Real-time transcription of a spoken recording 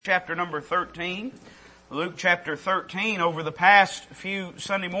Chapter number 13. Luke chapter 13. Over the past few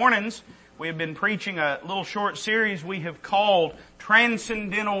Sunday mornings, we have been preaching a little short series we have called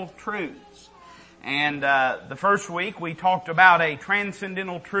Transcendental Truths. And the first week we talked about a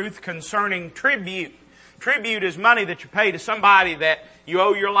transcendental truth concerning tribute. Tribute is money that you pay to somebody that you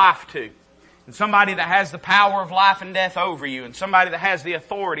owe your life to. And somebody that has the power of life and death over you. And somebody that has the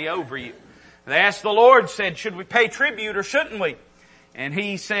authority over you. They asked the Lord, said, should we pay tribute or shouldn't we? And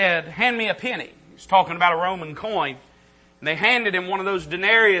he said, hand me a penny. He was talking about a Roman coin. And they handed him one of those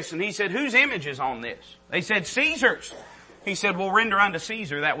denarius, and he said, whose image is on this? They said, Caesar's. He said, well, render unto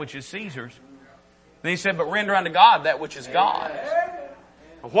Caesar that which is Caesar's. Then he said, but render unto God that which is God's.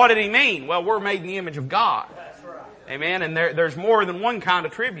 What did he mean? Well, we're made in the image of God. Amen. And there's more than one kind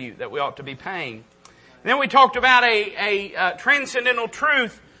of tribute that we ought to be paying. And then we talked about a transcendental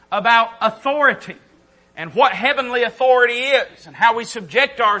truth about authority. And what heavenly authority is, and how we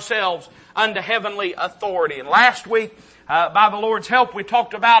subject ourselves unto heavenly authority. And last week, by the Lord's help, we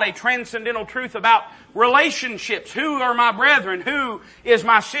talked about a transcendental truth about relationships. Who are my brethren? Who is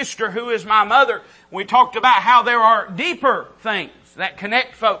my sister? Who is my mother? We talked about how there are deeper things that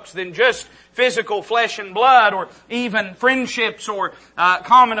connect folks than just physical flesh and blood, or even friendships or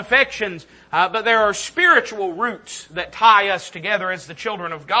common affections. But there are spiritual roots that tie us together as the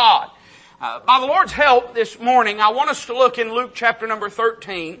children of God. By the Lord's help this morning, I want us to look in Luke chapter number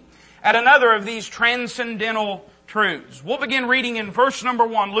 13 at another of these transcendental truths. We'll begin reading in verse number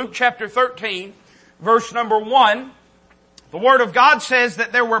 1, Luke chapter 13, verse number 1. The Word of God says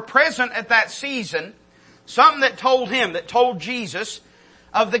that there were present at that season some that told Jesus,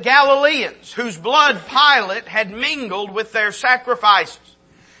 of the Galileans, whose blood Pilate had mingled with their sacrifices.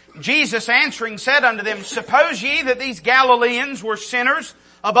 Jesus answering said unto them, suppose ye that these Galileans were sinners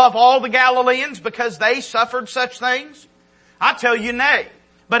above all the Galileans, because they suffered such things? I tell you, nay.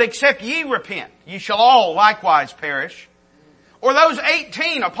 But except ye repent, ye shall all likewise perish. Or those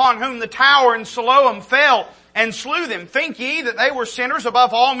 18 upon whom the tower in Siloam fell and slew them, think ye that they were sinners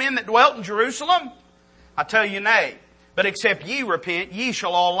above all men that dwelt in Jerusalem? I tell you, nay. But except ye repent, ye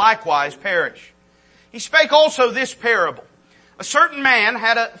shall all likewise perish. He spake also this parable. A certain man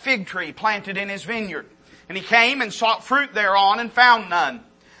had a fig tree planted in his vineyard, and he came and sought fruit thereon, and found none.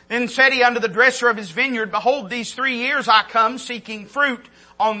 Then said he unto the dresser of his vineyard, behold, these 3 years I come seeking fruit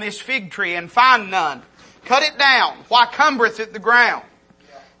on this fig tree, and find none. Cut it down. Why cumbereth it the ground?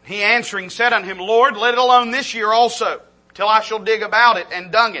 He answering said unto him, Lord, let it alone this year also, till I shall dig about it and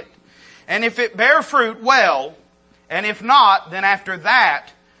dung it. And if it bear fruit, well, and if not, then after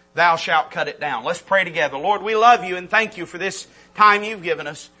that thou shalt cut it down. Let's pray together. Lord, we love you and thank you for this time you've given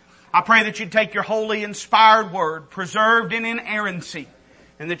us. I pray that you'd take your holy, inspired word, preserved in inerrancy,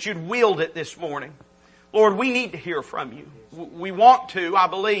 and that you'd wield it this morning. Lord, we need to hear from you. We want to, I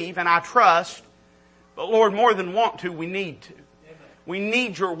believe, and I trust. But Lord, more than want to, we need to. We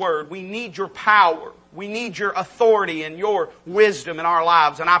need your word. We need your power. We need your authority and your wisdom in our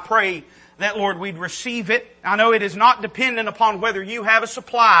lives. And I pray that, Lord, we'd receive it. I know it is not dependent upon whether you have a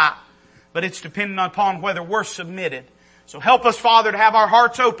supply, but it's dependent upon whether we're submitted. So help us, Father, to have our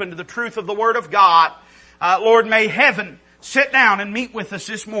hearts open to the truth of the Word of God. Lord, may heaven sit down and meet with us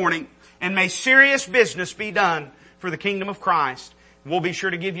this morning, and may serious business be done for the kingdom of Christ. We'll be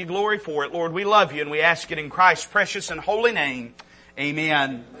sure to give you glory for it. Lord, we love you, and we ask it in Christ's precious and holy name.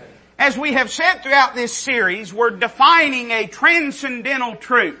 Amen. As we have said throughout this series, we're defining a transcendental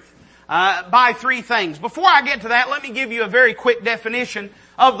truth by 3 things. Before I get to that, let me give you a very quick definition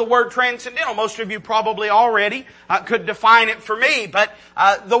of the word transcendental. Most of you probably already could define it for me, but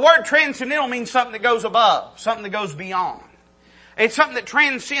the word transcendental means something that goes above, something that goes beyond. It's something that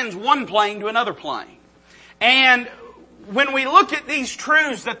transcends one plane to another plane. And when we look at these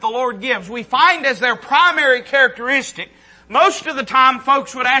truths that the Lord gives, we find as their primary characteristic, most of the time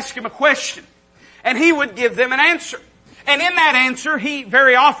folks would ask him a question, and he would give them an answer. And in that answer, he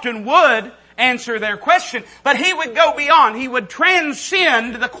very often would answer their question, but he would go beyond. He would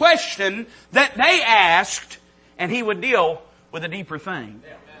transcend the question that they asked, and he would deal with a deeper thing.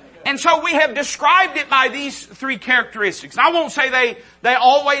 And so we have described it by these 3 characteristics. I won't say they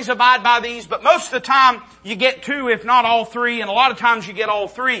always abide by these, but most of the time you get 2, if not all 3, and a lot of times you get all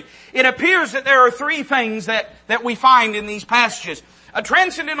 3. It appears that there are 3 things that we find in these passages. A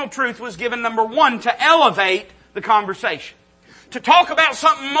transcendental truth was given, number 1, to elevate the conversation. To talk about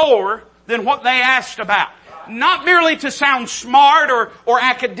something more than what they asked about. Not merely to sound smart or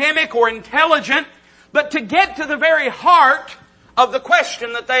academic or intelligent, but to get to the very heart of the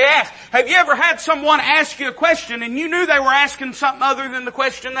question that they asked. Have you ever had someone ask you a question and you knew they were asking something other than the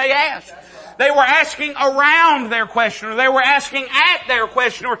question they asked? They were asking around their question, or they were asking at their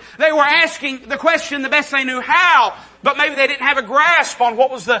question, or they were asking the question the best they knew how, but maybe they didn't have a grasp on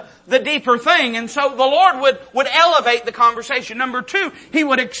what was the deeper thing. And so the Lord would elevate the conversation. Number two, He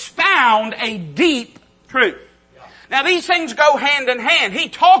would expound a deep truth. Now these things go hand in hand. He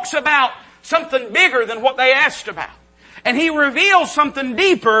talks about something bigger than what they asked about. And He reveals something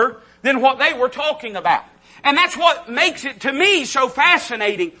deeper than what they were talking about. And that's what makes it, to me, so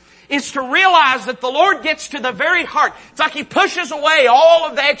fascinating, is to realize that the Lord gets to the very heart. It's like He pushes away all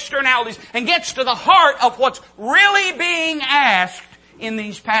of the externalities and gets to the heart of what's really being asked in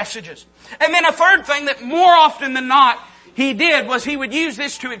these passages. And then a third thing that more often than not He did was He would use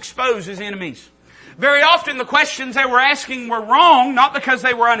this to expose His enemies. Very often the questions they were asking were wrong, not because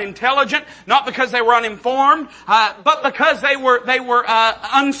they were unintelligent, not because they were uninformed, but because they were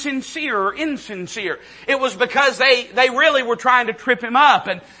unsincere or insincere. It was because they really were trying to trip Him up,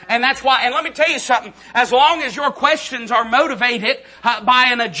 and that's why. And let me tell you something: as long as your questions are motivated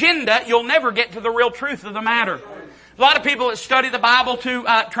by an agenda, you'll never get to the real truth of the matter. A lot of people that study the Bible to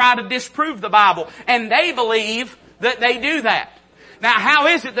try to disprove the Bible, and they believe that they do that. Now, how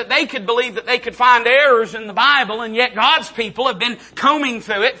is it that they could believe that they could find errors in the Bible, and yet God's people have been combing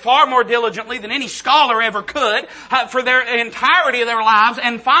through it far more diligently than any scholar ever could for their entirety of their lives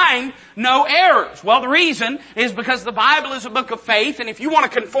and find no errors? Well, the reason is because the Bible is a book of faith, and if you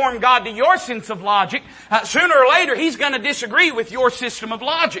want to conform God to your sense of logic, sooner or later He's going to disagree with your system of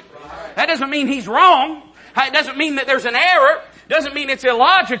logic. That doesn't mean He's wrong. It doesn't mean that there's an error. It doesn't mean it's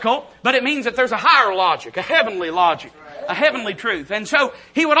illogical, but it means that there's a higher logic, a heavenly logic, a heavenly truth. And so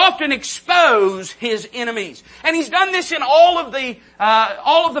He would often expose His enemies. And He's done this in all of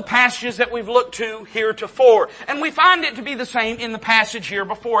the passages that we've looked to heretofore. And we find it to be the same in the passage here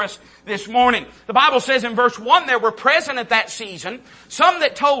before us this morning. The Bible says in verse 1, there were present at that season some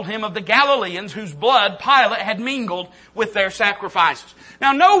that told Him of the Galileans whose blood Pilate had mingled with their sacrifices.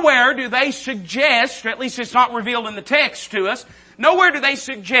 Now nowhere do they suggest, or at least it's not revealed in the text to us, nowhere do they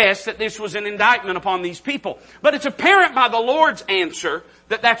suggest that this was an indictment upon these people. But it's apparent by the Lord's answer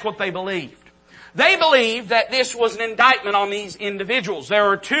that that's what they believed. They believed that this was an indictment on these individuals. There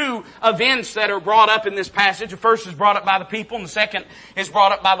are two events that are brought up in this passage. The first is brought up by the people, and the second is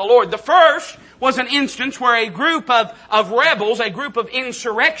brought up by the Lord. The first was an instance where a group of rebels, a group of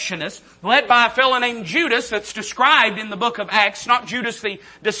insurrectionists, led by a fellow named Judas, that's described in the book of Acts, not Judas the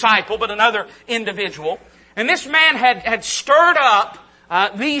disciple, but another individual. And this man had stirred up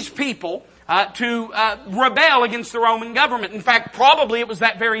these people to rebel against the Roman government. In fact, probably it was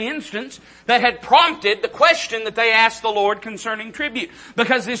that very instance that had prompted the question that they asked the Lord concerning tribute.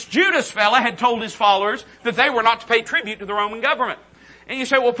 Because this Judas fella had told his followers that they were not to pay tribute to the Roman government. And you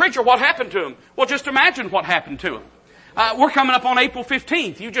say, well, preacher, what happened to him? Well, just imagine what happened to him. We're coming up on April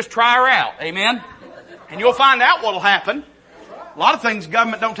 15th. You just try her out. Amen? And you'll find out what'll happen. A lot of things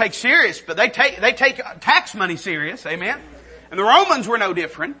government don't take serious, but they take tax money serious. Amen? And the Romans were no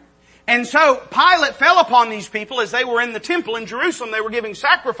different. And so Pilate fell upon these people as they were in the temple in Jerusalem. They were giving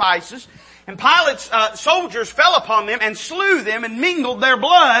sacrifices. And Pilate's soldiers fell upon them and slew them and mingled their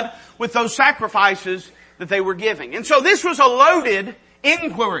blood with those sacrifices that they were giving. And so this was a loaded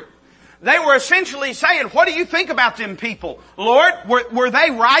inquiry. They were essentially saying, what do you think about them people? Lord, were they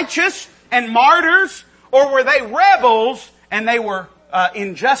righteous and martyrs, or were they rebels and they were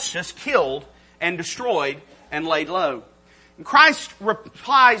in justice killed and destroyed and laid low? And Christ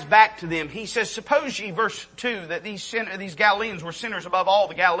replies back to them. He says, suppose ye, verse 2, that these Galileans were sinners above all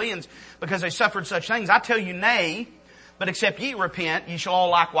the Galileans because they suffered such things. I tell you, nay, but except ye repent, ye shall all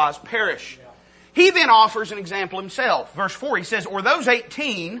likewise perish. He then offers an example himself. Verse 4, he says, or those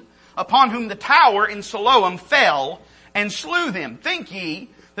 18 upon whom the tower in Siloam fell and slew them, think ye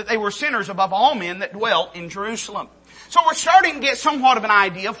that they were sinners above all men that dwelt in Jerusalem? So we're starting to get somewhat of an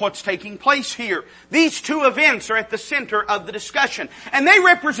idea of what's taking place here. These two events are at the center of the discussion. And they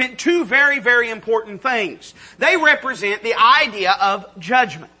represent two very, very important things. They represent the idea of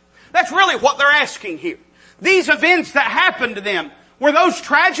judgment. That's really what they're asking here. These events that happened to them, were those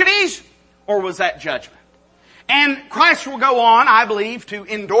tragedies or was that judgment? And Christ will go on, I believe, to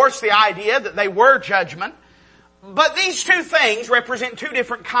endorse the idea that they were judgment. But these two things represent two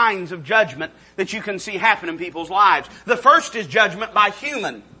different kinds of judgment that you can see happen in people's lives. The first is judgment by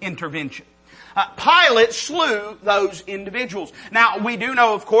human intervention. Pilate slew those individuals. Now, we do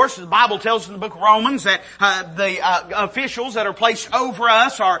know, of course, the Bible tells us in the book of Romans that the officials that are placed over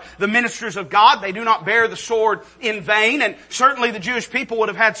us are the ministers of God. They do not bear the sword in vain. And certainly the Jewish people would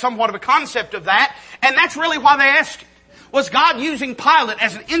have had somewhat of a concept of that. And that's really why they asked it. Was God using Pilate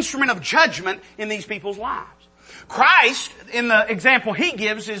as an instrument of judgment in these people's lives? Christ, in the example he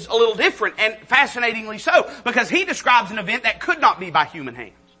gives, is a little different, and fascinatingly so, because he describes an event that could not be by human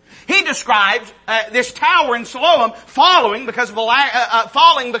hands. He describes this tower in Siloam falling because of a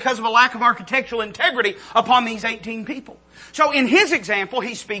lack of architectural integrity upon these 18 people. So in his example,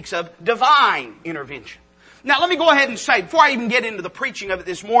 he speaks of divine intervention. Now let me go ahead and say, before I even get into the preaching of it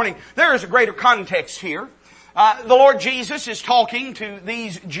this morning, there is a greater context here. The Lord Jesus is talking to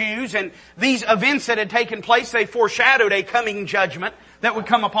these Jews, and these events that had taken place, they foreshadowed a coming judgment that would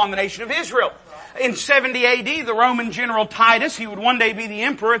come upon the nation of Israel. In 70 AD, the Roman general Titus, he would one day be the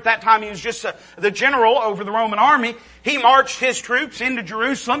emperor. At that time, he was just the general over the Roman army. He marched his troops into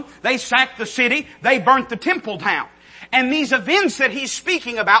Jerusalem. They sacked the city. They burnt the temple down. And these events that he's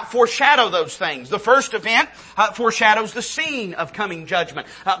speaking about foreshadow those things. The first event foreshadows the scene of coming judgment.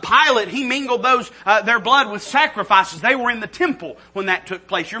 Pilate, he mingled their blood with sacrifices. They were in the temple when that took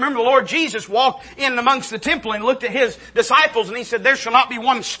place. You remember the Lord Jesus walked in amongst the temple and looked at his disciples and he said, "There shall not be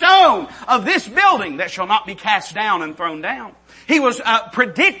one stone of this building that shall not be cast down and thrown down." He was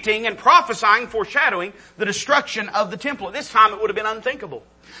predicting and prophesying, foreshadowing the destruction of the temple. At this time it would have been unthinkable.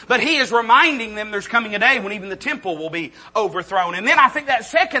 But he is reminding them there's coming a day when even the temple will be overthrown. And then I think that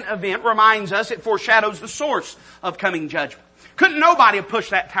second event reminds us, it foreshadows the source of coming judgment. Couldn't nobody have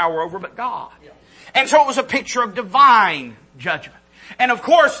pushed that tower over but God. And so it was a picture of divine judgment. And of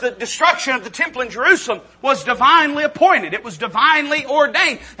course, the destruction of the temple in Jerusalem was divinely appointed. It was divinely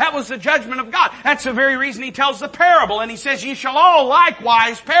ordained. That was the judgment of God. That's the very reason he tells the parable. And he says, "Ye shall all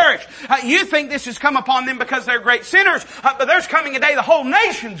likewise perish." You think this has come upon them because they're great sinners. But there's coming a day the whole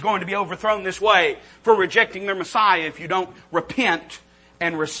nation's going to be overthrown this way for rejecting their Messiah if you don't repent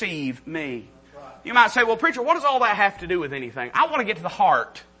and receive me. You might say, "Well, preacher, what does all that have to do with anything?" I want to get to the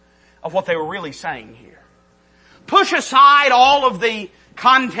heart of what they were really saying here. Push aside all of the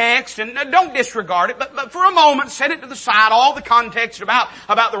context and don't disregard it, but for a moment set it to the side, all the context about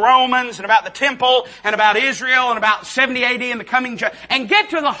the Romans and about the temple and about Israel and about 70 AD and the coming judgment, and get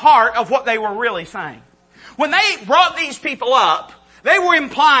to the heart of what they were really saying. When they brought these people up, they were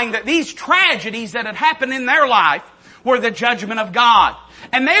implying that these tragedies that had happened in their life were the judgment of God.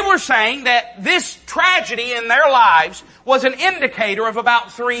 And they were saying that this tragedy in their lives was an indicator of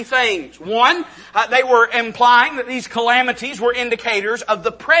about three things. One, they were implying that these calamities were indicators of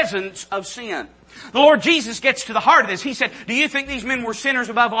the presence of sin. The Lord Jesus gets to the heart of this. He said, "Do you think these men were sinners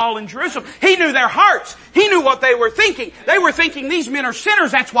above all in Jerusalem?" He knew their hearts. He knew what they were thinking. They were thinking these men are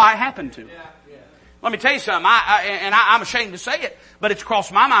sinners. That's why it happened to them. Let me tell you something. I'm ashamed to say it, but it's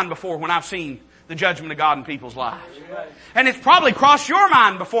crossed my mind before when I've seen the judgment of God in people's lives. And it's probably crossed your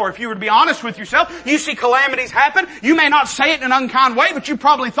mind before, if you were to be honest with yourself. You see calamities happen. You may not say it in an unkind way, but you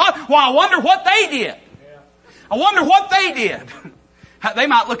probably thought, "Well, I wonder what they did. I wonder what they did." They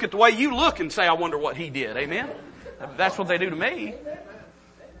might look at the way you look and say, "I wonder what he did." Amen? That's what they do to me.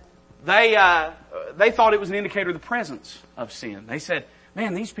 They thought it was an indicator of the presence of sin. They said,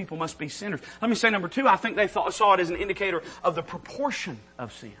 "Man, these people must be sinners." Let me say number two, I think they saw it as an indicator of the proportion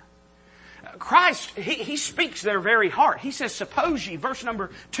of sin. Christ, He speaks their very heart. He says, "Suppose ye," verse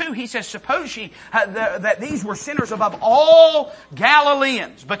number 2, He says, "Suppose ye that these were sinners above all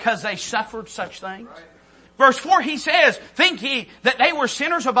Galileans because they suffered such things." Verse 4, He says, "Think ye that they were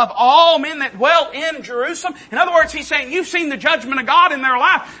sinners above all men that dwell in Jerusalem?" In other words, He's saying, you've seen the judgment of God in their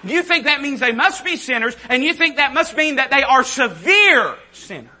life. You think that means they must be sinners, and you think that must mean that they are severe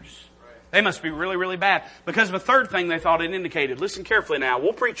sinners. They must be really, really bad. Because of a third thing they thought it indicated. Listen carefully now.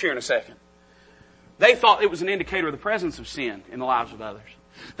 We'll preach here in a second. They thought it was an indicator of the presence of sin in the lives of others.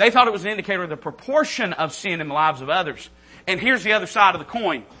 They thought it was an indicator of the proportion of sin in the lives of others. And here's the other side of the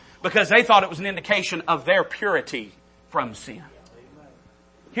coin. Because they thought it was an indication of their purity from sin.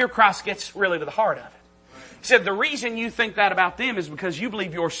 Here Christ gets really to the heart of it. He said, the reason you think that about them is because you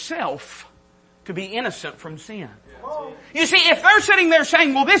believe yourself to be innocent from sin. You see, if they're sitting there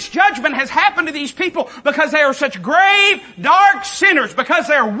saying, "Well, this judgment has happened to these people because they are such grave, dark sinners, because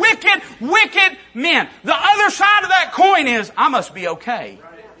they're wicked, wicked men," the other side of that coin is, I must be okay.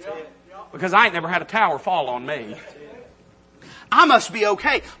 Because I ain't never had a tower fall on me. I must be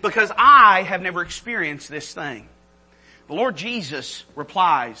okay because I have never experienced this thing. The Lord Jesus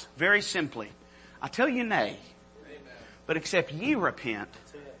replies very simply, "I tell you nay, but except ye repent,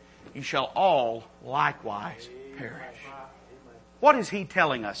 you shall all likewise perish." What is He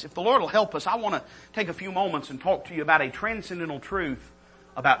telling us? If the Lord will help us, I want to take a few moments and talk to you about a transcendental truth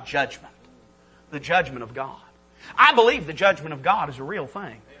about judgment. The judgment of God. I believe the judgment of God is a real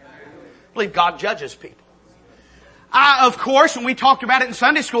thing. I believe God judges people. Of course, and we talked about it in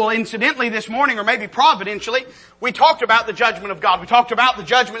Sunday school, incidentally this morning, or maybe providentially, we talked about the judgment of God. We talked about the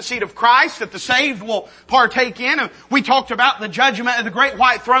judgment seat of Christ that the saved will partake in. And we talked about the judgment of the great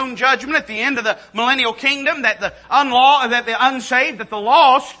white throne judgment at the end of the millennial kingdom that the unsaved, that the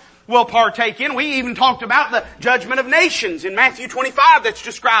lost will partake in. We even talked about the judgment of nations in Matthew 25 that's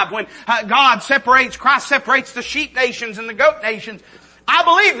described when Christ separates the sheep nations and the goat nations. I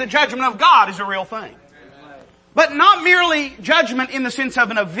believe the judgment of God is a real thing. But not merely judgment in the sense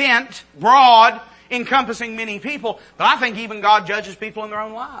of an event, broad, encompassing many people, but I think even God judges people in their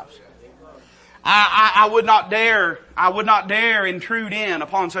own lives. I would not dare intrude in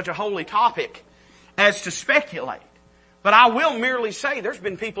upon such a holy topic as to speculate. But I will merely say there's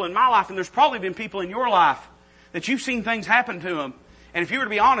been people in my life, and there's probably been people in your life, that you've seen things happen to them, and if you were to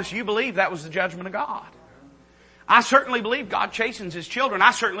be honest, you believe that was the judgment of God. I certainly believe God chastens His children.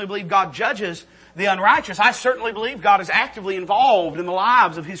 I certainly believe God judges the unrighteous. I certainly believe God is actively involved in the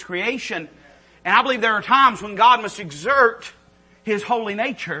lives of His creation. And I believe there are times when God must exert His holy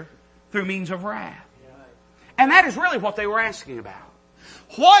nature through means of wrath. And that is really what they were asking about.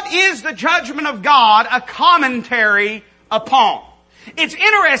 What is the judgment of God a commentary upon? It's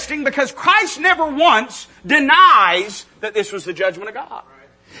interesting because Christ never once denies that this was the judgment of God.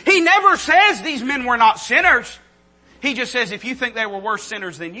 He never says these men were not sinners. He just says, if you think they were worse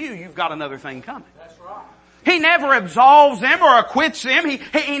sinners than you, you've got another thing coming. That's right. He never absolves them or acquits them.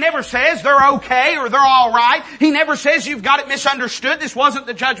 He never says they're okay or they're all right. He never says you've got it misunderstood. This wasn't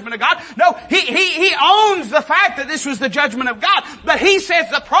the judgment of God. No, he owns the fact that this was the judgment of God. But he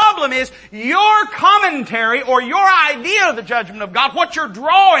says the problem is your commentary or your idea of the judgment of God, what you're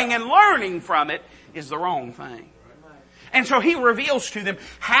drawing and learning from it, is the wrong thing. And so he reveals to them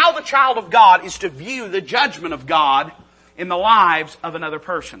how the child of God is to view the judgment of God in the lives of another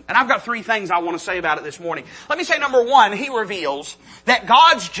person. And I've got 3 things I want to say about it this morning. Let me say number 1, he reveals that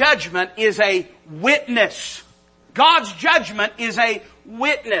God's judgment is a witness. God's judgment is a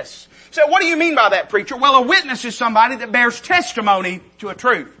witness. So what do you mean by that, preacher? Well, a witness is somebody that bears testimony to a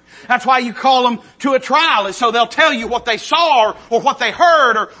truth. That's why you call them to a trial, is so they'll tell you what they saw or what they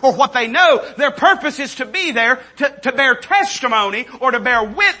heard or what they know. Their purpose is to be there to bear testimony or to bear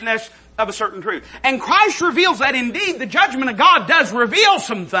witness of a certain truth. And Christ reveals that indeed the judgment of God does reveal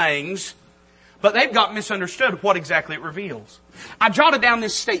some things, but they've got misunderstood what exactly it reveals. I jotted down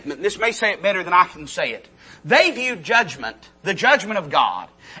this statement. This may say it better than I can say it. They viewed judgment, the judgment of God,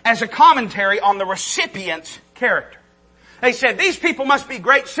 as a commentary on the recipient's character. They said, these people must be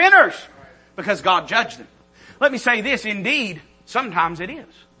great sinners because God judged them. Let me say this, indeed, sometimes it is.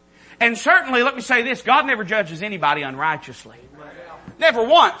 And certainly, let me say this, God never judges anybody unrighteously. Never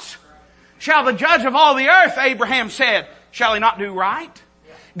once. Shall the judge of all the earth, Abraham said, shall he not do right?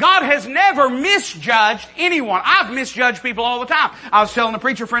 God has never misjudged anyone. I've misjudged people all the time. I was telling a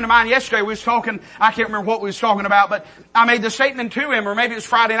preacher friend of mine yesterday, we was talking, I can't remember what we was talking about, but I made the statement to him, or maybe it was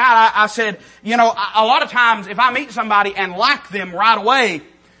Friday night, I said, a lot of times if I meet somebody and like them right away,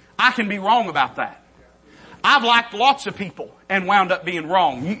 I can be wrong about that. I've liked lots of people and wound up being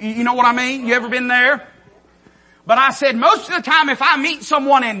wrong. You know what I mean? You ever been there? But I said most of the time if I meet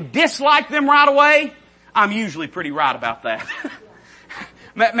someone and dislike them right away, I'm usually pretty right about that.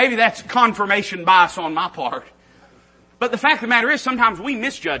 Maybe that's confirmation bias on my part. But the fact of the matter is sometimes we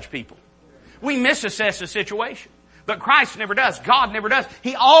misjudge people. We misassess a situation. But Christ never does. God never does.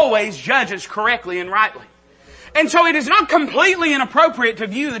 He always judges correctly and rightly. And so it is not completely inappropriate to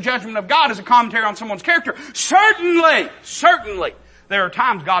view the judgment of God as a commentary on someone's character. Certainly, there are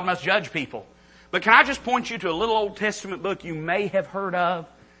times God must judge people. But can I just point you to a little Old Testament book you may have heard of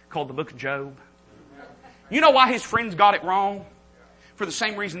called the book of Job? You know why his friends got it wrong? For the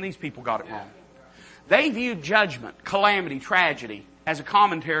same reason these people got it wrong. They viewed judgment, calamity, tragedy as a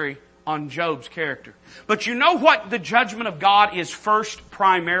commentary on Job's character. But you know what the judgment of God is first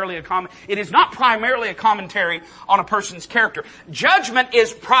primarily a commentary? It is not primarily a commentary on a person's character. Judgment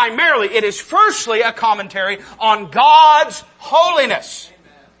is firstly a commentary on God's holiness.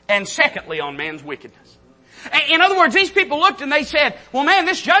 And secondly on man's wickedness. In other words, these people looked and they said, well man,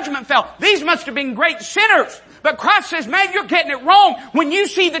 this judgment fell. These must have been great sinners. But Christ says, man, you're getting it wrong. When you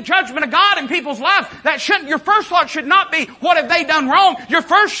see the judgment of God in people's lives, your first thought should not be, what have they done wrong? Your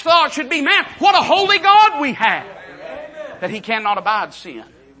first thought should be, man, what a holy God we have. That He cannot abide sin.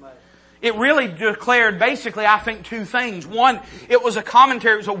 It really declared basically, I think, 2 things. One, it was a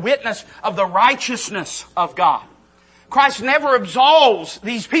commentary, it was a witness of the righteousness of God. Christ never absolves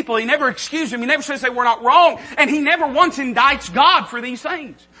these people. He never excuses them. He never says they were not wrong. And He never once indicts God for these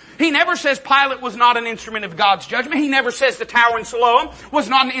things. He never says Pilate was not an instrument of God's judgment. He never says the tower in Siloam was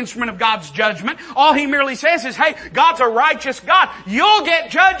not an instrument of God's judgment. All He merely says is, hey, God's a righteous God. You'll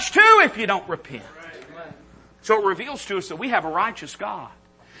get judged too if you don't repent. So it reveals to us that we have a righteous God.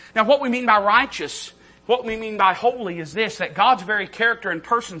 Now what we mean by righteous, what we mean by holy is this, that God's very character and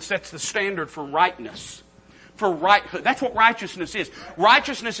person sets the standard for rightness. For righthood. That's what righteousness is.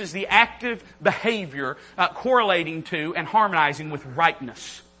 Righteousness is the active behavior correlating to and harmonizing with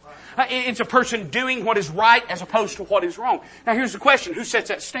rightness. It's a person doing what is right as opposed to what is wrong. Now here's the question. Who sets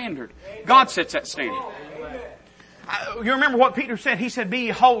that standard? God sets that standard. You remember what Peter said? He said, be ye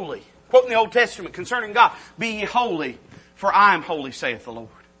holy. Quote in the Old Testament concerning God. Be ye holy, for I am holy, saith the Lord.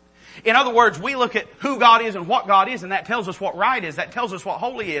 In other words, we look at who God is and what God is, and that tells us what right is. That tells us what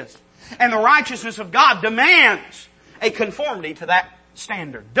holy is. And the righteousness of God demands a conformity to that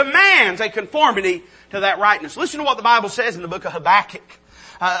standard. Demands a conformity to that rightness. Listen to what the Bible says in the book of Habakkuk.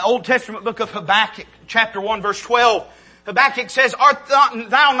 Old Testament book of Habakkuk, chapter 1, verse 12. Habakkuk says, art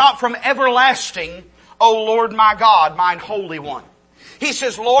thou not from everlasting, O Lord my God, mine holy one? He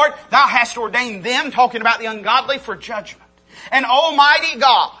says, Lord, thou hast ordained them, talking about the ungodly, for judgment. And Almighty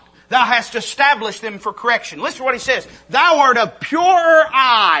God, thou hast established them for correction. Listen to what he says. Thou art of purer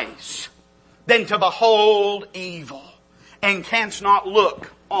eyes than to behold evil, and canst not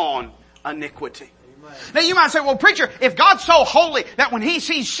look on iniquity. Amen. Now you might say, well preacher, if God's so holy that when He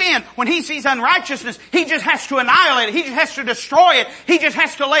sees sin, when He sees unrighteousness, He just has to annihilate it, He just has to destroy it, He just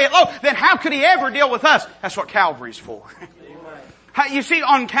has to lay it low, then how could He ever deal with us? That's what Calvary's for. You see,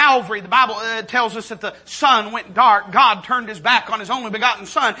 on Calvary, the Bible tells us that the sun went dark. God turned His back on His only begotten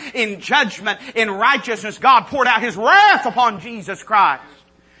Son. In judgment, in righteousness, God poured out His wrath upon Jesus Christ.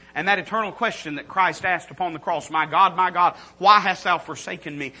 And that eternal question that Christ asked upon the cross, my God, why hast thou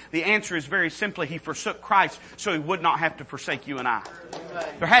forsaken me? The answer is very simply, He forsook Christ so He would not have to forsake you and I.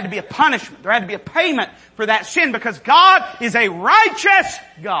 There had to be a punishment. There had to be a payment for that sin because God is a righteous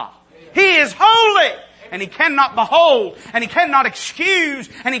God. He is holy. And He cannot behold, and He cannot excuse,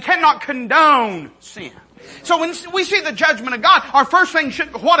 and He cannot condone sin. So when we see the judgment of God, our first thing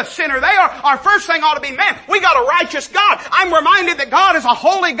what a sinner they are, our first thing ought to be, man, we got a righteous God. I'm reminded that God is a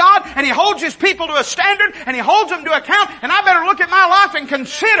holy God, and He holds His people to a standard, and He holds them to account, and I better look at my life and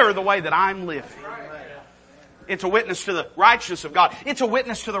consider the way that I'm living. It's a witness to the righteousness of God. It's a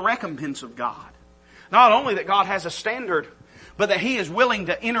witness to the recompense of God. Not only that God has a standard, but that He is willing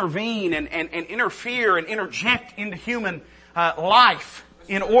to intervene and interfere and interject into human life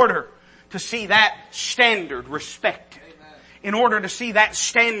in order to see that standard respected, in order to see that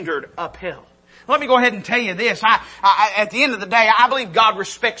standard upheld. Let me go ahead and tell you this. At the end of the day, I believe God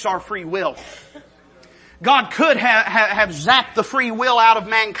respects our free will. God could have zapped the free will out of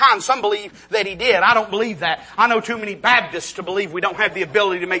mankind. Some believe that He did. I don't believe that. I know too many Baptists to believe we don't have the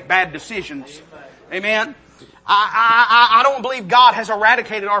ability to make bad decisions. Amen? I don't believe God has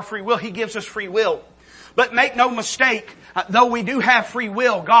eradicated our free will. He gives us free will. But make no mistake, though we do have free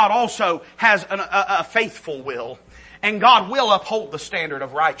will, God also has a faithful will. And God will uphold the standard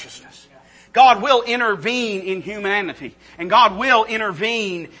of righteousness. God will intervene in humanity. And God will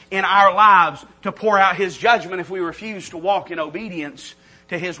intervene in our lives to pour out His judgment if we refuse to walk in obedience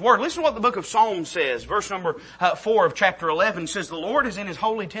to His Word. Listen to what the book of Psalms says. Verse number 4 of chapter 11 says, the Lord is in His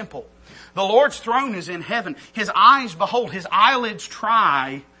holy temple. The Lord's throne is in heaven. His eyes behold, His eyelids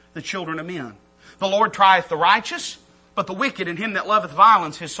try the children of men. The Lord trieth the righteous, but the wicked and him that loveth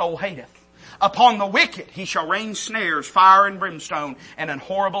violence His soul hateth. Upon the wicked He shall rain snares, fire and brimstone, and an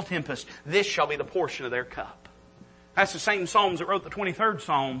horrible tempest. This shall be the portion of their cup. That's the same Psalms that wrote the 23rd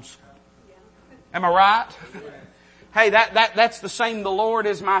Psalms. Am I right? Hey, that's the same, the Lord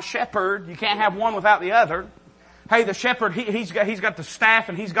is my shepherd. You can't have one without the other. Hey, the shepherd, he's got the staff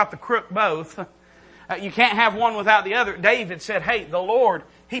and he's got the crook both. You can't have one without the other. David said, hey, the Lord,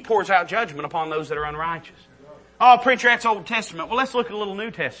 He pours out judgment upon those that are unrighteous. Oh, preacher, that's Old Testament. Well, let's look at a little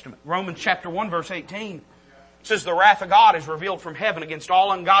New Testament. Romans chapter 1, verse 18. It says, the wrath of God is revealed from heaven against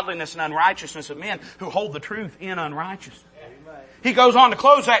all ungodliness and unrighteousness of men who hold the truth in unrighteousness. Amen. He goes on to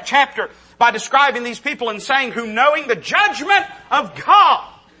close that chapter by describing these people and saying, who knowing the judgment of God.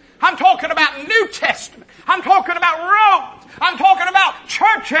 I'm talking about New Testament. I'm talking about Romans. I'm talking about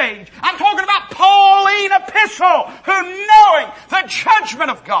church age. I'm talking about Pauline epistle, who knowing the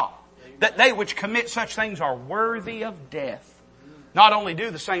judgment of God, that they which commit such things are worthy of death. Not only do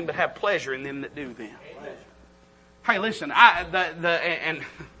the same, but have pleasure in them that do them. Hey, listen, I'm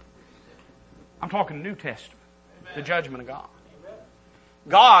talking New Testament, the judgment of God.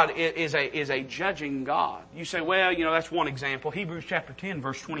 God is a judging God. You say, well, that's one example. Hebrews chapter 10,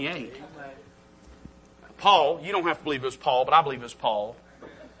 verse 28. Paul, you don't have to believe it was Paul, but I believe it was Paul.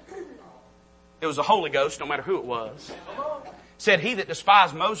 It was the Holy Ghost, no matter who it was. Said, he that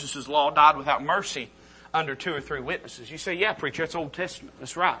despised Moses' law died without mercy under 2 or 3 witnesses. You say, yeah, preacher, that's Old Testament.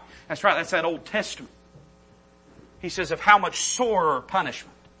 That's right. That's right. That's that Old Testament. He says, of how much sorer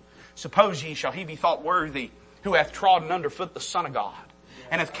punishment, suppose ye, shall he be thought worthy who hath trodden under foot the Son of God,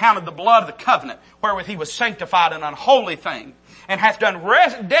 and hath counted the blood of the covenant wherewith he was sanctified an unholy thing, and hath done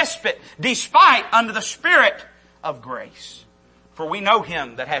despite unto the Spirit of grace. For we know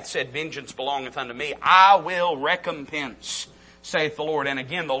him that hath said, vengeance belongeth unto me, I will recompense, saith the Lord. And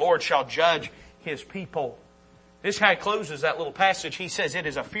again, the Lord shall judge his people. This is how he closes that little passage. He says, it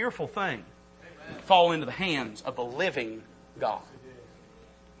is a fearful thing to fall into the hands of the living God.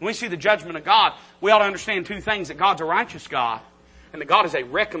 When we see the judgment of God, we ought to understand 2 things, that God's a righteous God, and that God is a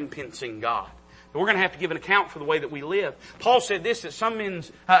recompensing God. And we're going to have to give an account for the way that we live. Paul said this, that some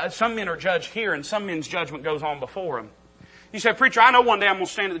men are judged here, and some men's judgment goes on before them. You say, preacher, I know one day I'm going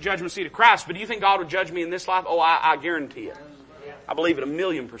to stand at the judgment seat of Christ, but do you think God would judge me in this life? Oh, I guarantee it. I believe it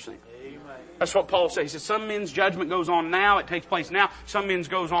 1,000,000%. That's what Paul says. He says, some men's judgment goes on now. It takes place now. Some men's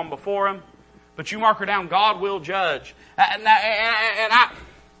goes on before them. But you mark her down, God will judge.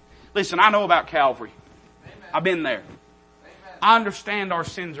 Listen, I know about Calvary. I've been there. I understand our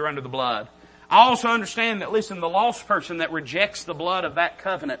sins are under the blood. I also understand that, listen, the lost person that rejects the blood of that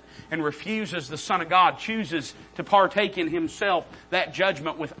covenant and refuses the Son of God, chooses to partake in himself that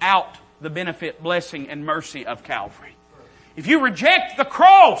judgment without the benefit, blessing, and mercy of Calvary. If you reject the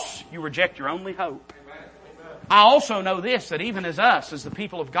cross, you reject your only hope. I also know this, that even as us, as the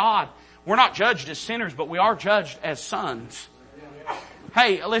people of God, we're not judged as sinners, but we are judged as sons.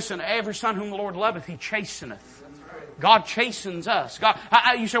 Hey, listen, every son whom the Lord loveth, he chasteneth. God chastens us.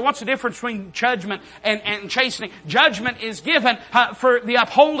 You say, what's the difference between judgment and chastening? Judgment is given for the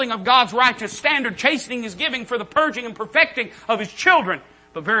upholding of God's righteous standard. Chastening is given for the purging and perfecting of His children.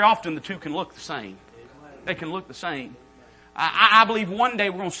 But very often the two can look the same. They can look the same. I believe one day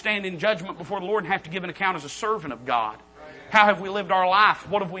we're going to stand in judgment before the Lord and have to give an account as a servant of God. How have we lived our life?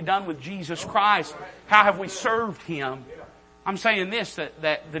 What have we done with Jesus Christ? How have we served Him? I'm saying this,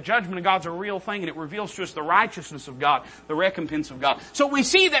 that the judgment of God's a real thing, and it reveals to us the righteousness of God, the recompense of God. So we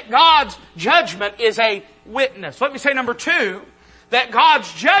see that God's judgment is a witness. Let me say number 2, that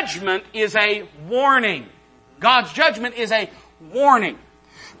God's judgment is a warning. God's judgment is a warning.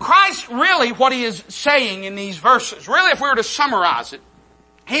 Christ really, what He is saying in these verses, really if we were to summarize it,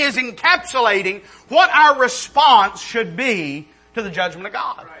 He is encapsulating what our response should be to the judgment of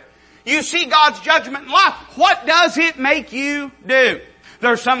God. You see God's judgment in life. What does it make you do?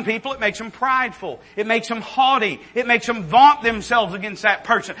 There are some people, it makes them prideful. It makes them haughty. It makes them vaunt themselves against that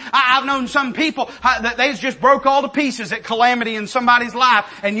person. I've known some people that they just broke all to pieces at calamity in somebody's life,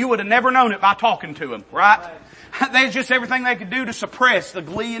 and you would have never known it by talking to them, right? There's just everything they could do to suppress the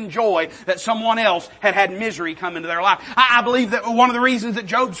glee and joy that someone else had misery come into their life. I believe that one of the reasons that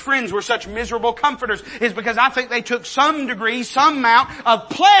Job's friends were such miserable comforters is because I think they took some degree, some amount of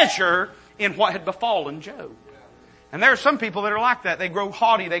pleasure in what had befallen Job. And there are some people that are like that. They grow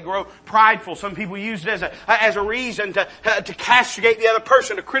haughty. They grow prideful. Some people use it as a reason to castigate the other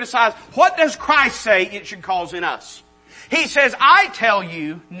person, to criticize. What does Christ say it should cause in us? He says, I tell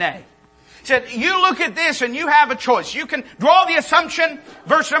you, nay. He said, you look at this and you have a choice. You can draw the assumption,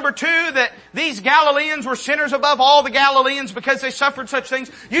 verse number 2, that these Galileans were sinners above all the Galileans because they suffered such things.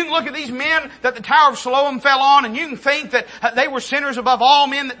 You can look at these men that the Tower of Siloam fell on, and you can think that they were sinners above all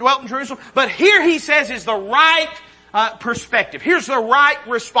men that dwelt in Jerusalem. But here he says is the right perspective. Here's the right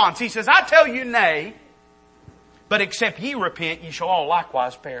response. He says, I tell you nay, but except ye repent, ye shall all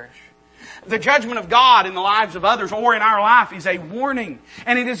likewise perish. The judgment of God in the lives of others or in our life is a warning.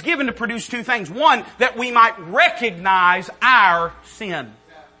 And it is given to produce 2 things. One, that we might recognize our sin.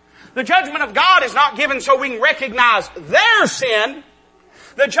 The judgment of God is not given so we can recognize their sin.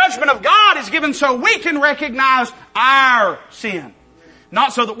 The judgment of God is given so we can recognize our sin.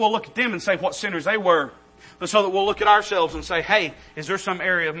 Not so that we'll look at them and say what sinners they were, but so that we'll look at ourselves and say, hey, is there some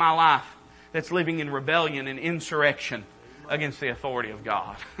area of my life that's living in rebellion and insurrection against the authority of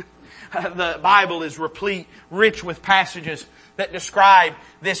God? The Bible is replete, rich with passages that describe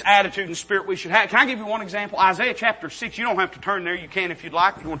this attitude and spirit we should have. Can I give you one example? Isaiah chapter 6. You don't have to turn there. You can if you'd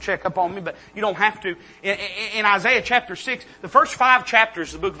like. If you want to check up on me, but you don't have to. In Isaiah chapter 6, the first 5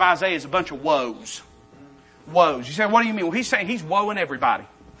 chapters of the book of Isaiah is a bunch of woes. Woes. You say, what do you mean? Well, he's saying he's woeing everybody.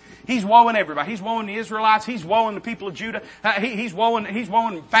 He's woeing everybody. He's woeing the Israelites. He's woeing the people of Judah. He's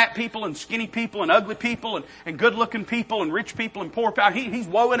woeing fat people and skinny people and ugly people and good-looking people and rich people and poor people. He's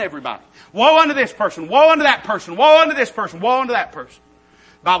woeing everybody. Woe unto this person. Woe unto that person. Woe unto this person. Woe unto that person.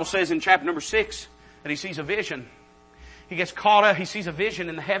 The Bible says in chapter number 6 that he sees a vision. He gets caught up. He sees a vision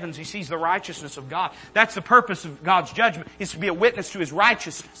in the heavens. He sees the righteousness of God. That's the purpose of God's judgment, is to be a witness to His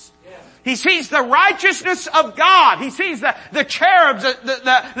righteousness. He sees the righteousness of God. He sees the cherubs,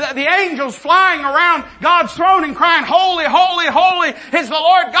 the angels flying around God's throne and crying, holy, holy, holy is the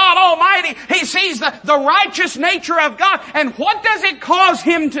Lord God Almighty. He sees the righteous nature of God. And what does it cause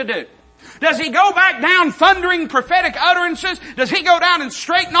him to do? Does he go back down thundering prophetic utterances? Does he go down and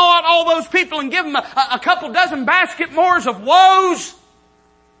straighten out all those people and give them a couple dozen basket mores of woes?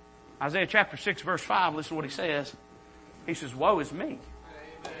 Isaiah chapter 6 verse 5, listen to what he says. He says, woe is me.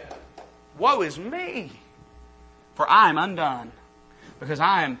 Woe is me, for I am undone, because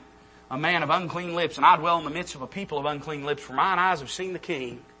I am a man of unclean lips, and I dwell in the midst of a people of unclean lips, for mine eyes have seen the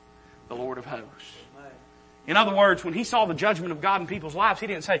King, the Lord of hosts. In other words, when he saw the judgment of God in people's lives, he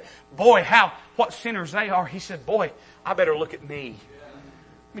didn't say, boy, what sinners they are. He said, boy, I better look at me.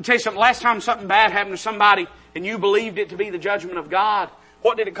 Let me tell you something. Last time something bad happened to somebody and you believed it to be the judgment of God,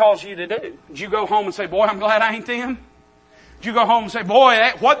 what did it cause you to do? Did you go home and say, boy, I'm glad I ain't them? Did you go home and say, boy,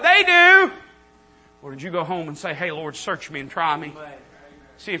 what they do? Or did you go home and say, hey, Lord, search me and try me.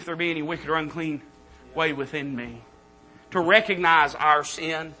 See if there be any wicked or unclean way within me. To recognize our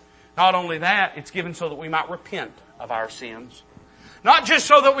sin. Not only that, it's given so that we might repent of our sins. Not just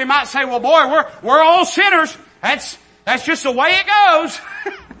so that we might say, well, boy, we're all sinners. That's just the way it goes.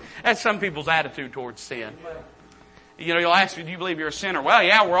 That's some people's attitude towards sin. You know, you'll ask me, do you believe you're a sinner? Well,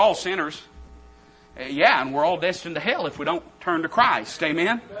 yeah, we're all sinners. Yeah, and we're all destined to hell if we don't turn to Christ.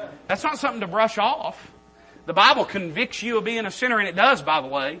 Amen? That's not something to brush off. The Bible convicts you of being a sinner, and it does, by the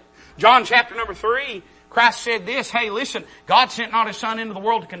way. John chapter number 3, Christ said this, hey, listen, God sent not His Son into the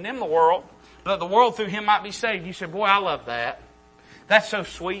world to condemn the world, but that the world through Him might be saved. You said, boy, I love that. That's so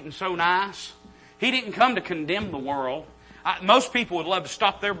sweet and so nice. He didn't come to condemn the world. Most people would love to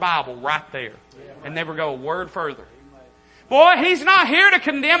stop their Bible right there and never go a word further. Boy, He's not here to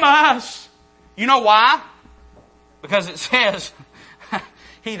condemn us. You know why? Because it says,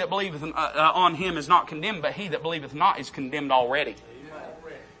 he that believeth on Him is not condemned, but he that believeth not is condemned already.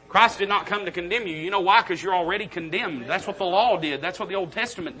 Christ did not come to condemn you. You know why? Because you're already condemned. That's what the law did. That's what the Old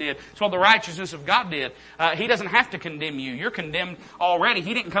Testament did. That's what the righteousness of God did. He doesn't have to condemn you. You're condemned already.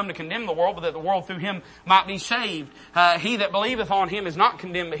 He didn't come to condemn the world, but that the world through Him might be saved. He that believeth on Him is not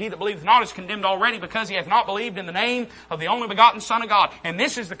condemned, but he that believeth not is condemned already, because he hath not believed in the name of the only begotten Son of God. And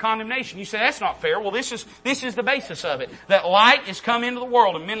this is the condemnation. You say, that's not fair. Well, this is the basis of it. That light is come into the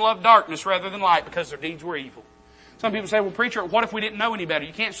world, and men love darkness rather than light, because their deeds were evil. Some people say, well, preacher, what if we didn't know any better?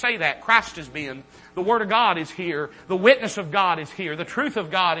 You can't say that. Christ has been. The Word of God is here. The witness of God is here. The truth of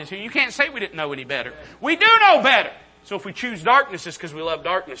God is here. You can't say we didn't know any better. We do know better. So if we choose darkness, it's because we love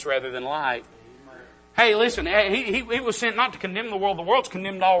darkness rather than light. Hey, listen, he was sent not to condemn the world. The world's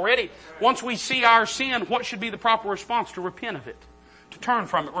condemned already. Once we see our sin, what should be the proper response? To repent of it. To turn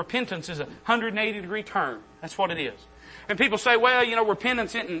from it. Repentance is a 180-degree turn. That's what it is. And people say, well, you know,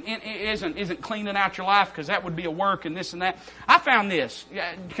 repentance isn't cleaning out your life because that would be a work and this and that. I found this.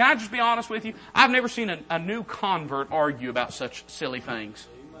 Can I just be honest with you? I've never seen a new convert argue about such silly things.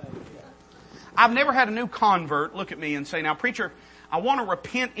 I've never had a new convert look at me and say, now, preacher, I want to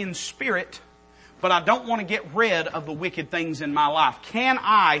repent in spirit, but I don't want to get rid of the wicked things in my life. Can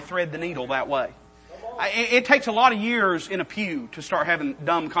I thread the needle that way? It takes a lot of years in a pew to start having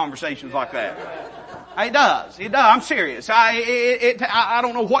dumb conversations like that. It does. I'm serious. I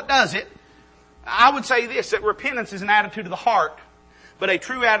don't know what does it. I would say this, that repentance is an attitude of the heart, but a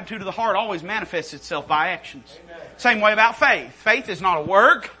true attitude of the heart always manifests itself by actions. Amen. Same way about faith. Faith is not a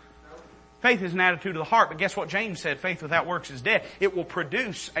work. Faith is an attitude of the heart, but guess what James said? Faith without works is dead. It will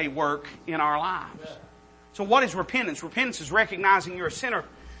produce a work in our lives. Amen. So what is repentance? Repentance is recognizing you're a sinner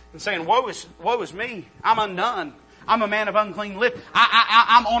and saying, woe is me. I'm undone. I'm a man of unclean lips.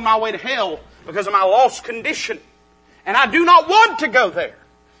 I'm on my way to hell because of my lost condition. And I do not want to go there.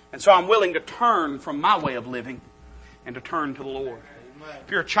 And so I'm willing to turn from my way of living and to turn to the Lord. Amen.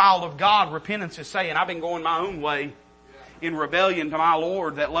 If you're a child of God, repentance is saying, I've been going my own way in rebellion to my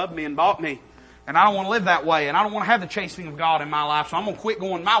Lord that loved me and bought me. And I don't want to live that way. And I don't want to have the chastening of God in my life. So I'm going to quit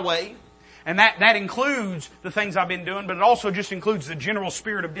going my way. And that includes the things I've been doing, but it also just includes the general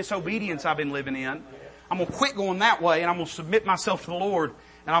spirit of disobedience I've been living in. I'm going to quit going that way, and I'm going to submit myself to the Lord,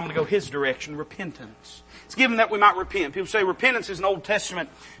 And I'm going to go his direction, repentance. It's given that we might repent. People say repentance is an Old Testament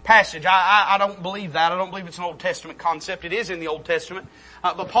passage. I don't believe that. I don't believe it's an Old Testament concept. It is in the Old Testament.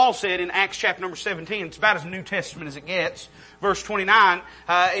 But Paul said in Acts chapter number 17, it's about as New Testament as it gets, verse 29,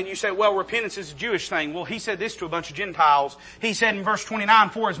 and you say, well, repentance is a Jewish thing. Well, he said this to a bunch of Gentiles. He said in verse 29,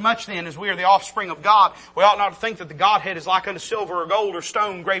 for as much then as we are the offspring of God, we ought not to think that the Godhead is like unto silver or gold or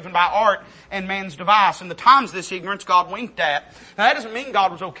stone graven by art and man's device. In the times of this ignorance God winked at. Now that doesn't mean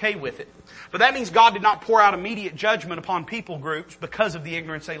God was okay with it. But that means God did not pour out immediate judgment upon people groups because of the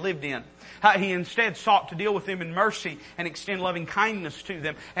ignorance they lived in. He instead sought to deal with them in mercy and extend loving kindness to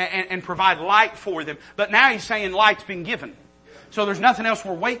them and provide light for them. But now He's saying light's been given. So there's nothing else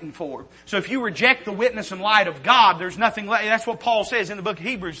we're waiting for. So if you reject the witness and light of God, there's nothing left. That's what Paul says in the book of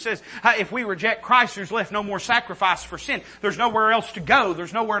Hebrews. He says, if we reject Christ, there's left no more sacrifice for sin. There's nowhere else to go.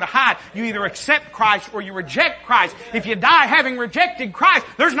 There's nowhere to hide. You either accept Christ or you reject Christ. If you die having rejected Christ,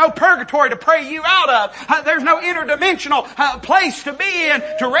 there's no purgatory to pray you out of. There's no interdimensional place to be in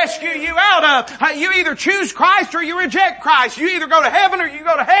to rescue you out of. You either choose Christ or you reject Christ. You either go to heaven or you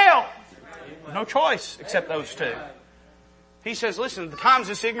go to hell. No choice except those two. He says, listen, the times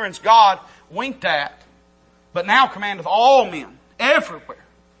this ignorance God winked at, but now commandeth all men everywhere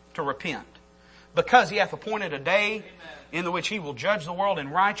to repent, because He hath appointed a day in the which He will judge the world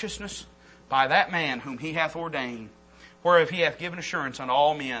in righteousness by that man whom He hath ordained, whereof He hath given assurance unto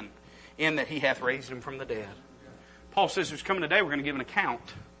all men, in that He hath raised Him from the dead. Paul says there's coming a day we're going to give an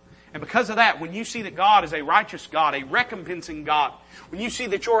account. And because of that, when you see that God is a righteous God, a recompensing God, when you see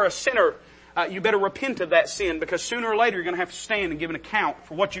that you're a sinner, you better repent of that sin, because sooner or later you're going to have to stand and give an account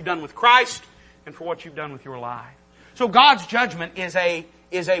for what you've done with Christ and for what you've done with your life. So God's judgment is a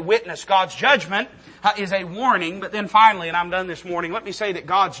witness. God's judgment is a warning. But then finally, and I'm done this morning, let me say that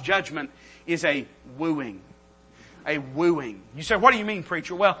God's judgment is a wooing. A wooing. You say, what do you mean,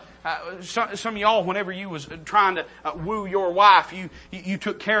 preacher? Well, some of y'all, whenever you was trying to woo your wife, you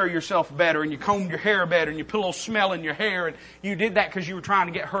took care of yourself better, and you combed your hair better, and you put a little smell in your hair, and you did that because you were trying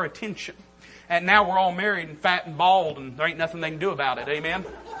to get her attention. And now we're all married and fat and bald, and there ain't nothing they can do about it. Amen?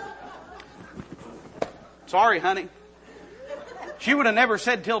 Sorry, honey. She would have never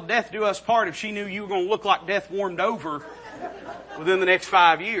said till death do us part if she knew you were going to look like death warmed over within the next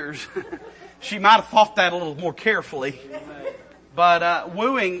 5 years. She might have thought that a little more carefully. But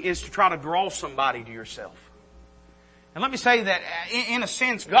wooing is to try to draw somebody to yourself. And let me say that, in a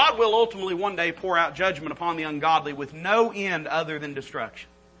sense, God will ultimately one day pour out judgment upon the ungodly with no end other than destruction.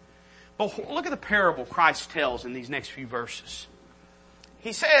 But look at the parable Christ tells in these next few verses.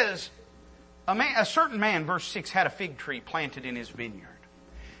 He says, a certain man, verse 6, had a fig tree planted in his vineyard.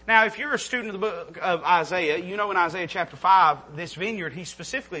 Now, if you're a student of the book of Isaiah, you know in Isaiah chapter 5, this vineyard, he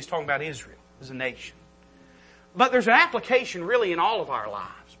specifically is talking about Israel as a nation. But there's an application really in all of our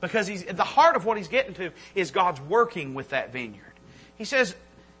lives, because the heart of what he's getting to is God's working with that vineyard. He says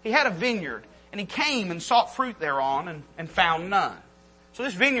he had a vineyard, and he came and sought fruit thereon and found none. So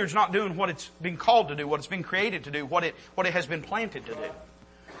this vineyard's not doing what it's been called to do, what it's been created to do, what it has been planted to do.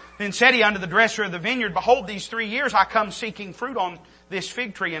 Then said he unto the dresser of the vineyard, behold, these 3 years I come seeking fruit on this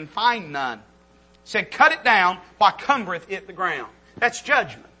fig tree and find none. Said, cut it down, why cumbereth it the ground? That's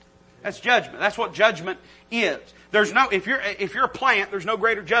judgment. That's judgment. That's what judgment is. If you're a plant, there's no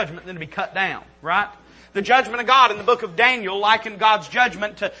greater judgment than to be cut down, right? The judgment of God in the book of Daniel likened God's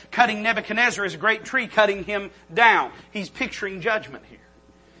judgment to cutting Nebuchadnezzar as a great tree, cutting him down. He's picturing judgment here.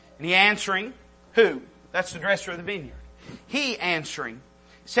 And he answering, who? That's the dresser of the vineyard. He answering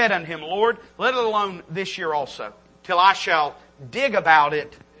said unto him, Lord, let it alone this year also, till I shall dig about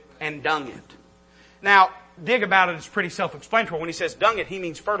it and dung it. Now, dig about it is pretty self-explanatory. When he says dung it, he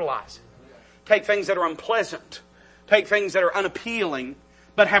means fertilize it. Take things that are unpleasant. Take things that are unappealing,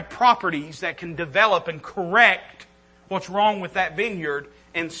 but have properties that can develop and correct what's wrong with that vineyard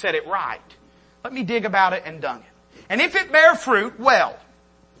and set it right. Let me dig about it and dung it. And if it bear fruit, well.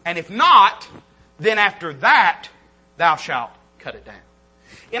 And if not, then after that, thou shalt cut it down.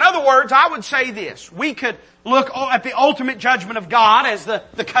 In other words, I would say this. We could look at the ultimate judgment of God as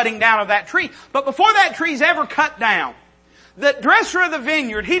the cutting down of that tree. But before that tree's ever cut down, the dresser of the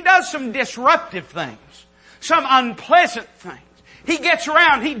vineyard, he does some disruptive things. Some unpleasant things. He gets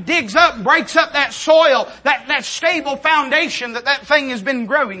around, he digs up, breaks up that soil, that stable foundation that thing has been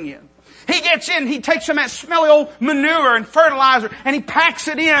growing in. He gets in, he takes some of that smelly old manure and fertilizer, and he packs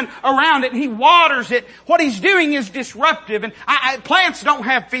it in around it, and he waters it. What he's doing is disruptive. And plants don't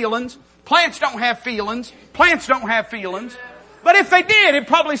have feelings. Plants don't have feelings. Plants don't have feelings. But if they did, it'd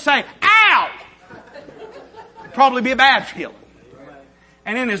probably say, ow! It'd probably be a bad feeling.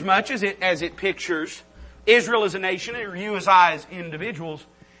 And inasmuch as it pictures Israel as a nation, or you as I as individuals,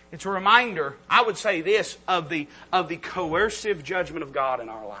 it's a reminder, I would say this, of the coercive judgment of God in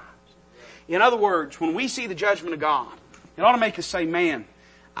our lives. In other words, when we see the judgment of God, it ought to make us say, man,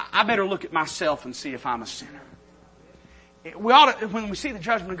 I better look at myself and see if I'm a sinner. When we see the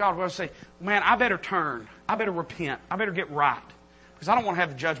judgment of God, we ought to say, man, I better turn. I better repent. I better get right. Because I don't want to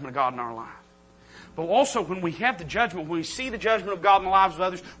have the judgment of God in our life. But also, when we have the judgment, when we see the judgment of God in the lives of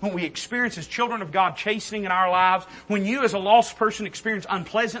others, when we experience as children of God chastening in our lives, when you as a lost person experience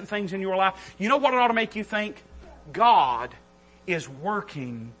unpleasant things in your life, you know what it ought to make you think? God is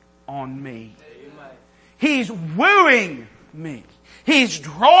working on me. He's wooing me. He's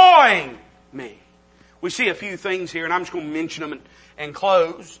drawing me. We see a few things here, and I'm just going to mention them and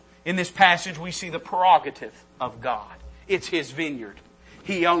close. In this passage, we see the prerogative of God. It's His vineyard.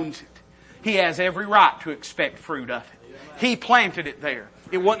 He owns it. He has every right to expect fruit of it. He planted it there.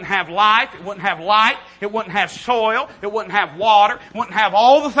 It wouldn't have life. It wouldn't have light. It wouldn't have soil. It wouldn't have water. It wouldn't have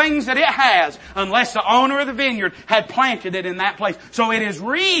all the things that it has unless the owner of the vineyard had planted it in that place. So it is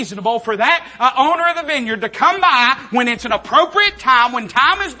reasonable for that owner of the vineyard to come by when it's an appropriate time, when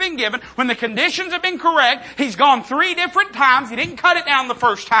time has been given, when the conditions have been correct. He's gone 3 different times. He didn't cut it down the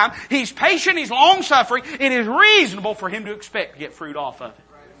first time. He's patient. He's long-suffering. It is reasonable for him to expect to get fruit off of it.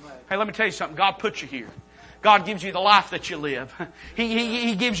 Hey, let me tell you something. God put you here. God gives you the life that you live.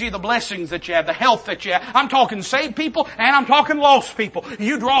 He gives you the blessings that you have, the health that you have. I'm talking saved people and I'm talking lost people.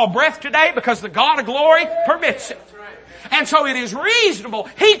 You draw a breath today because the God of glory permits it. And so it is reasonable.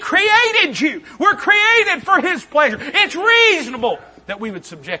 He created you. We're created for His pleasure. It's reasonable that we would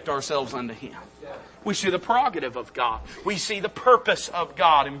subject ourselves unto Him. We see the prerogative of God. We see the purpose of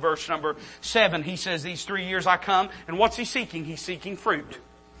God. In verse number 7, He says, these 3 years I come, and what's He seeking? He's seeking fruit.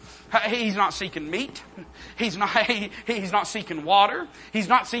 He's not seeking meat. He's not seeking water. He's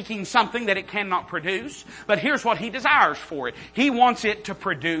not seeking something that it cannot produce. But here's what He desires for it. He wants it to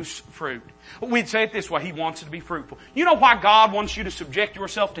produce fruit. We'd say it this way. He wants it to be fruitful. You know why God wants you to subject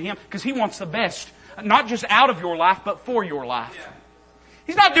yourself to Him? Because He wants the best. Not just out of your life, but for your life.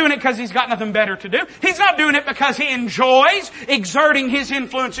 He's not doing it because He's got nothing better to do. He's not doing it because He enjoys exerting His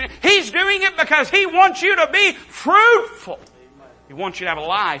influence. He's doing it because He wants you to be fruitful. He wants you to have a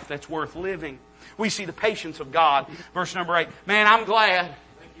life that's worth living. We see the patience of God. Verse number 8. Man, I'm glad.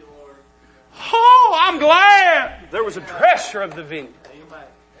 Thank you, Lord. Oh, I'm glad there was a dresser of the vineyard.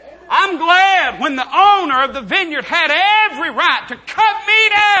 I'm glad when the owner of the vineyard had every right to cut me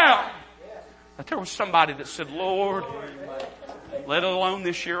down. But there was somebody that said, Lord, let it alone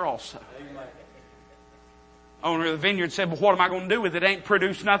this year also. Owner of the vineyard said, well, what am I going to do with it? It ain't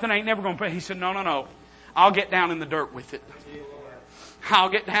produced nothing. Ain't never going to. He said, no. I'll get down in the dirt with it. I'll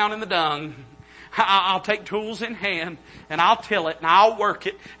get down in the dung. I'll take tools in hand and I'll till it and I'll work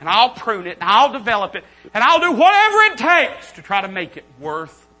it and I'll prune it and I'll develop it and I'll do whatever it takes to try to make it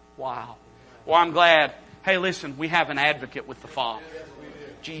worthwhile. Well, I'm glad. Hey, listen, we have an advocate with the Father.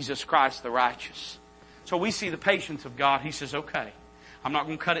 Jesus Christ the righteous. So we see the patience of God. He says, okay, I'm not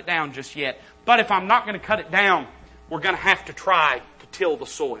going to cut it down just yet. But if I'm not going to cut it down, we're going to have to try to till the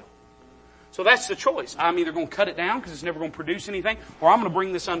soil. So that's the choice. I'm either going to cut it down because it's never going to produce anything, or I'm going to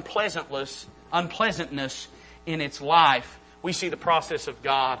bring this unpleasantness in its life. We see the process of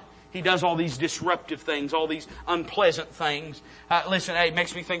God. He does all these disruptive things, all these unpleasant things. Listen, it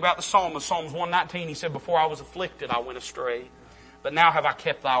makes me think about the psalmist. Psalms 119, he said, before I was afflicted, I went astray. But now have I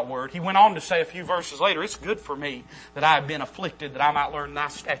kept thy word. He went on to say a few verses later, it's good for me that I have been afflicted, that I might learn thy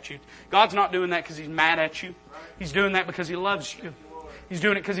statutes. God's not doing that because He's mad at you. He's doing that because He loves you. He's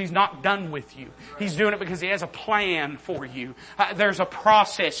doing it because He's not done with you. He's doing it because He has a plan for you. There's a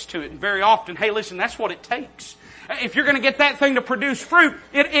process to it. And very often, hey, listen, that's what it takes. If you're going to get that thing to produce fruit,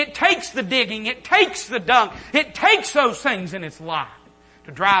 it takes the digging, it takes the dung, it takes those things in its life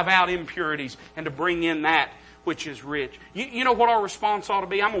to drive out impurities and to bring in that which is rich. You know what our response ought to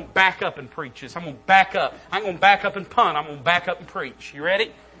be? I'm going to back up and preach this. I'm going to back up. I'm going to back up and punt. I'm going to back up and preach. You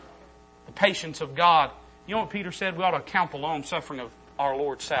ready? The patience of God. You know what Peter said? We ought to count the long suffering of our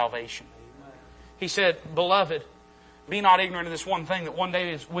Lord's salvation. He said, beloved, be not ignorant of this one thing, that one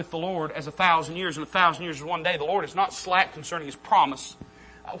day is with the Lord as 1,000 years, and 1,000 years is one day. The Lord is not slack concerning His promise.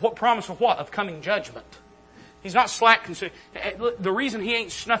 What promise of what? Of coming judgment. He's not slack concerning. The reason He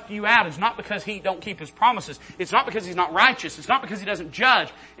ain't snuffed you out is not because He don't keep His promises. It's not because He's not righteous. It's not because He doesn't judge.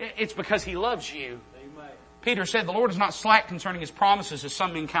 It's because He loves you. Amen. Peter said, the Lord is not slack concerning His promises, as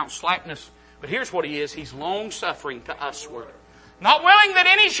some men count slackness. But here's what He is. He's long-suffering to usward, not willing that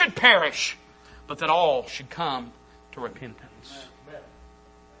any should perish, but that all should come to repentance.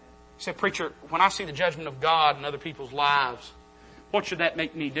 He said, preacher, when I see the judgment of God in other people's lives, what should that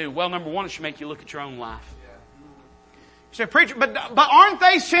make me do? Well, number one, it should make you look at your own life. say, preacher, but aren't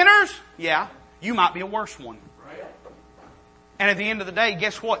they sinners? Yeah. You might be a worse one. And at the end of the day,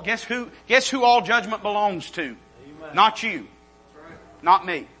 guess what? Guess who all judgment belongs to? Amen. Not you. Right. Not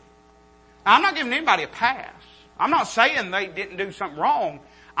me. Now, I'm not giving anybody a pass. I'm not saying they didn't do something wrong.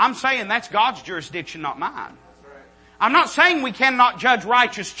 I'm saying that's God's jurisdiction, not mine. Right. I'm not saying we cannot judge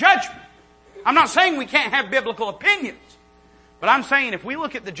righteous judgment. I'm not saying we can't have biblical opinions. But I'm saying if we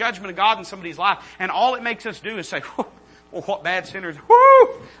look at the judgment of God in somebody's life and all it makes us do is say, well, what bad sinners,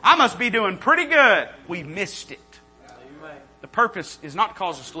 I must be doing pretty good. We've missed it. The purpose is not to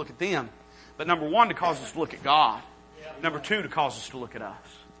cause us to look at them, but number one, to cause us to look at God. Number two, to cause us to look at us.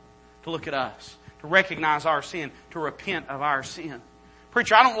 To look at us. To recognize our sin. To repent of our sin.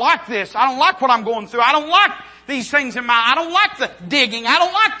 Preacher, I don't like this. I don't like what I'm going through. I don't like these things in I don't like the digging. I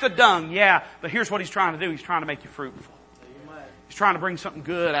don't like the dung. Yeah, but here's what He's trying to do. He's trying to make you fruitful. He's trying to bring something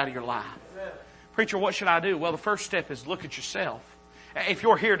good out of your life. Preacher, what should I do? Well, the first step is look at yourself. If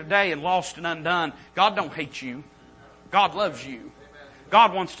you're here today and lost and undone, God don't hate you. God loves you.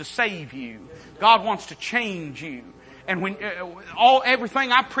 God wants to save you. God wants to change you. And when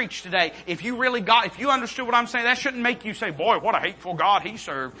everything I preach today, if you understood what I'm saying, that shouldn't make you say, boy, what a hateful God He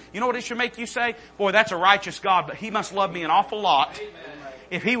served. You know what it should make you say? Boy, that's a righteous God, but He must love me an awful lot.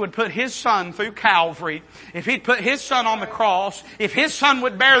 If He would put His Son through Calvary, if He'd put His Son on the cross, if His Son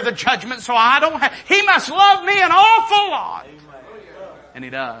would bear the judgment so I don't have, He must love me an awful lot. And He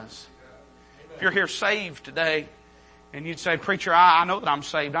does. If you're here saved today, and you'd say, preacher, I know that I'm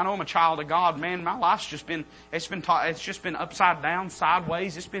saved. I know I'm a child of God. Man, my life's just been upside down,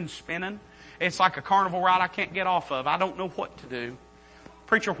 sideways. It's been spinning. It's like a carnival ride I can't get off of. I don't know what to do.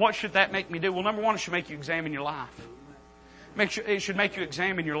 Preacher, what should that make me do? Well, number one, it should make you examine your life. It should make you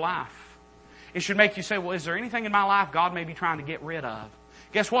examine your life. It should make you say, well, is there anything in my life God may be trying to get rid of?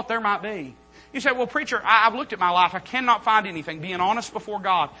 Guess what? There might be. You say, well, preacher, I've looked at my life. I cannot find anything. Being honest before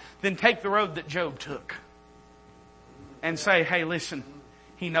God, then take the road that Job took. And say, hey, listen,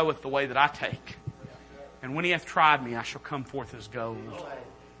 He knoweth the way that I take. And when He hath tried me, I shall come forth as gold.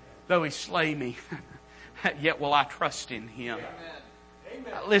 Though He slay me, yet will I trust in Him.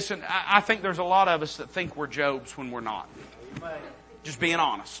 Listen, I think there's a lot of us that think we're Jobs when we're not. Just being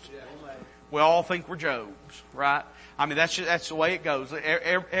honest. We all think we're Jobs, right? I mean, that's the way it goes.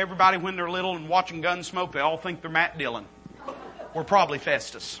 Everybody, when they're little and watching Gunsmoke, they all think they're Matt Dillon. We're probably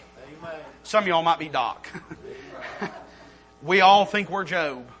Festus. Some of y'all might be Doc. We all think we're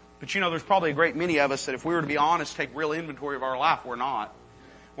Job. But you know, there's probably a great many of us that if we were to be honest, take real inventory of our life, we're not.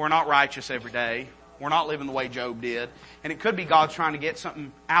 We're not righteous every day. We're not living the way Job did. And it could be God's trying to get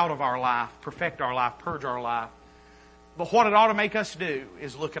something out of our life, perfect our life, purge our life. But what it ought to make us do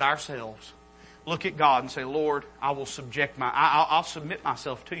is look at ourselves. Look at God and say, Lord, I'll submit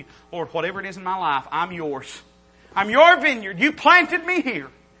myself to You. Lord, whatever it is in my life, I'm Yours. I'm Your vineyard. You planted me here.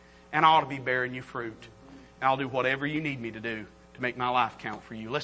 And I ought to be bearing You fruit. And I'll do whatever You need me to do to make my life count for You.